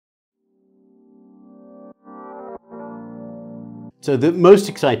So the most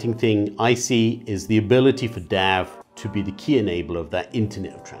exciting thing I see is the ability for DAV to be the key enabler of that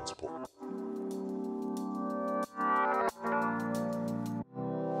Internet of Transport.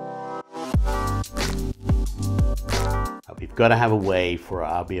 We've got to have a way for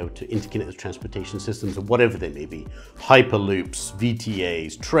our be able to interconnect the transportation systems of whatever they may be. Hyperloops,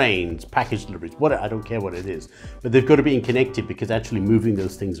 VTAs, trains, package deliveries, I don't care what it is. But they've got to be connected because actually moving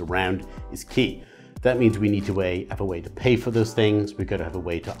those things around is key. That means we need to have a way to pay for those things. We've got to have a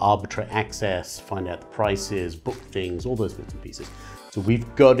way to arbitrate access, find out the prices, book things, all those bits and pieces. So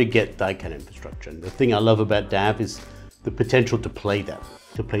we've got to get that kind of infrastructure. And the thing I love about DAV is the potential to play that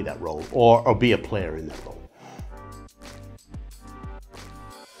role or be a player in that role.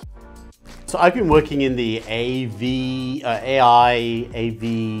 So I've been working in the AI,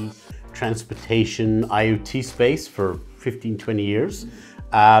 AV, transportation, IoT space for 15, 20 years.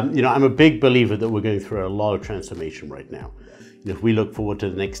 I'm a big believer that we're going through a lot of transformation right now. If we look forward to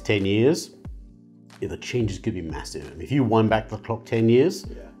the next 10 years, the changes could be massive. I mean, if you wind back the clock 10 years,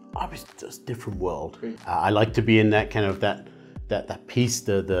 I was just a different world. I like to be in that kind of that piece,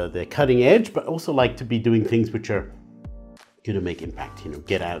 the cutting edge, but also like to be doing things which are going to make impact,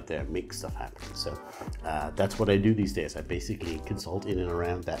 get out there, make stuff happen. So that's what I do these days. I basically consult in and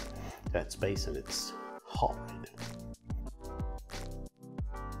around that space, and it's hot right now.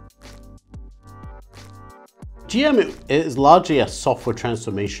 GM is largely a software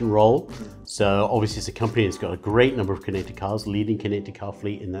transformation role. So obviously it's a company that's got a great number of connected cars, leading connected car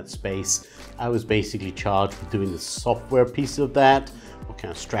fleet in that space. I was basically charged with doing the software piece of that, what kind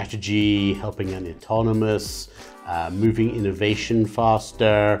of strategy, helping on autonomous, moving innovation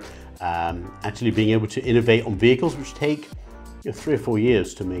faster, actually being able to innovate on vehicles which take 3 or 4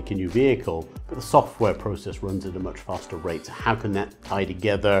 years to make a new vehicle, but the software process runs at a much faster rate. So how can that tie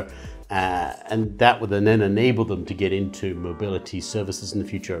together? And that would then enable them to get into mobility services in the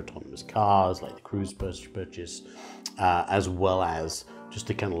future, autonomous cars like the Cruise purchase, as well as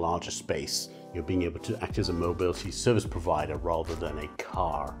just a kind of larger space, being able to act as a mobility service provider rather than a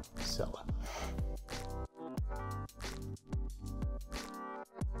car seller.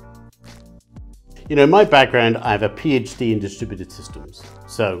 In my background, I have a PhD in distributed systems.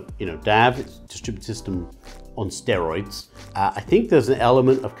 So, DAV is a distributed system on steroids. I think there's an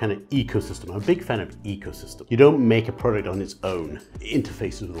element of kind of ecosystem. I'm a big fan of ecosystem. You don't make a product on its own. It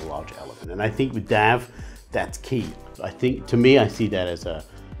interfaces with a larger element. And I think with DAV, that's key. To me, I see that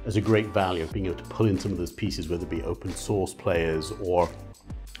as a great value of being able to pull in some of those pieces, whether it be open source players or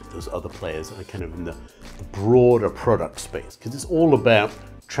those other players that are kind of in the broader product space. Because it's all about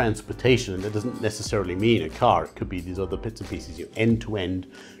transportation, and that doesn't necessarily mean a car. It could be these other bits and pieces,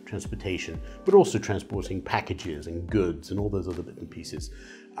 end-to-end transportation, but also transporting packages and goods and all those other bits and pieces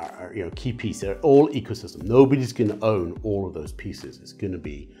are key pieces. They're all ecosystem. Nobody's going to own all of those pieces. It's going to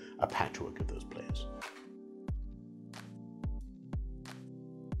be a patchwork of those players.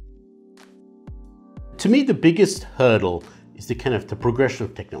 To me, the biggest hurdle is the progression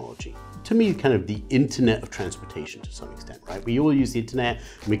of technology. To me, kind of the internet of transportation to some extent, right? We all use the internet,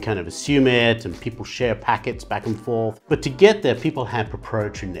 and we kind of assume it, and people share packets back and forth. But to get there, people had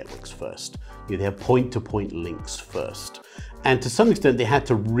proprietary networks first. They had point-to-point links first. And to some extent, they had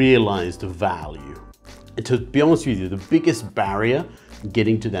to realize the value. And to be honest with you, the biggest barrier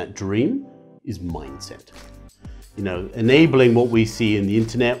getting to that dream is mindset. Enabling what we see in the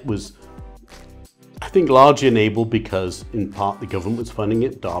internet was, I think, largely enabled because in part the government was funding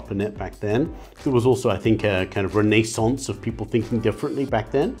it, DARPANET back then. There was also, I think, a kind of renaissance of people thinking differently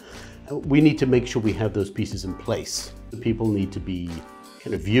back then. We need to make sure we have those pieces in place. People need to be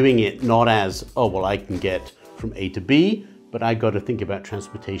kind of viewing it not as, oh, well, I can get from A to B, but I got to think about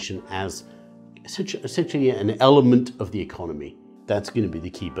transportation as essentially an element of the economy. That's going to be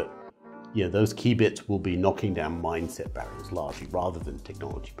the key, but those key bits will be knocking down mindset barriers largely rather than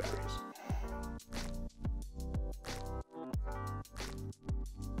technology barriers.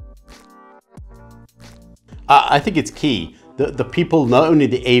 I think it's key. The people, not only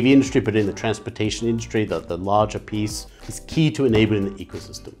the AV industry, but in the transportation industry, the larger piece is key to enabling the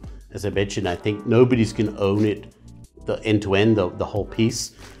ecosystem. As I mentioned, I think nobody's going to own it, the end-to-end, the whole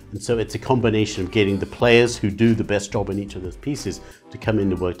piece. And so it's a combination of getting the players who do the best job in each of those pieces to come in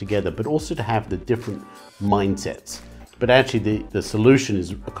and work together, but also to have the different mindsets. But actually the solution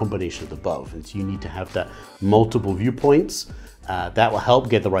is a combination of the above. And so you need to have that multiple viewpoints. That will help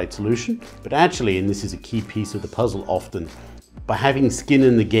get the right solution. But actually, and this is a key piece of the puzzle often, by having skin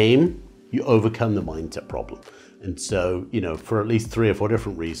in the game, you overcome the mindset problem. And so, for at least 3 or 4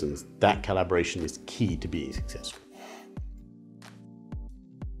 different reasons, that collaboration is key to being successful.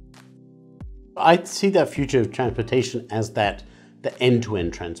 I see that future of transportation as that the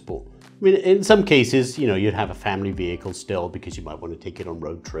end-to-end transport. I mean, in some cases, you'd have a family vehicle still because you might want to take it on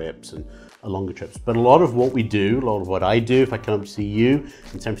road trips and longer trips. But a lot of what we do, a lot of what I do, if I come up to see you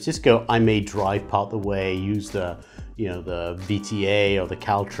in San Francisco, I may drive part of the way, use the VTA or the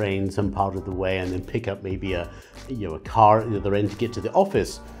Caltrain some part of the way, and then pick up maybe a car at the other end to get to the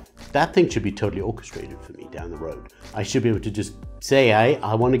office. That thing should be totally orchestrated for me down the road. I should be able to just say,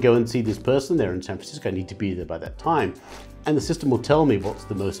 I want to go and see this person there in San Francisco. I need to be there by that time. And the system will tell me what's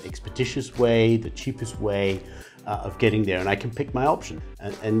the most expeditious way, the cheapest way of getting there, and I can pick my option.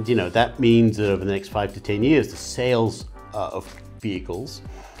 And that means that over the next 5 to 10 years, the sales of vehicles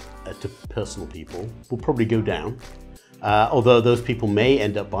to personal people will probably go down. Although those people may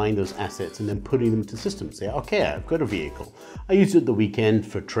end up buying those assets and then putting them into systems. Say, okay, I've got a vehicle. I use it the weekend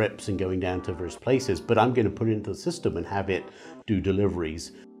for trips and going down to various places, but I'm going to put it into the system and have it do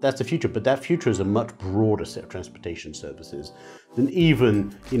deliveries. That's the future, but that future is a much broader set of transportation services than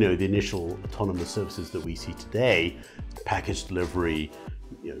even, the initial autonomous services that we see today, package delivery,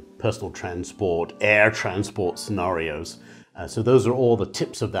 personal transport, air transport scenarios. So those are all the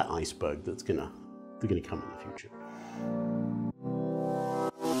tips of that iceberg that's gonna come in the future.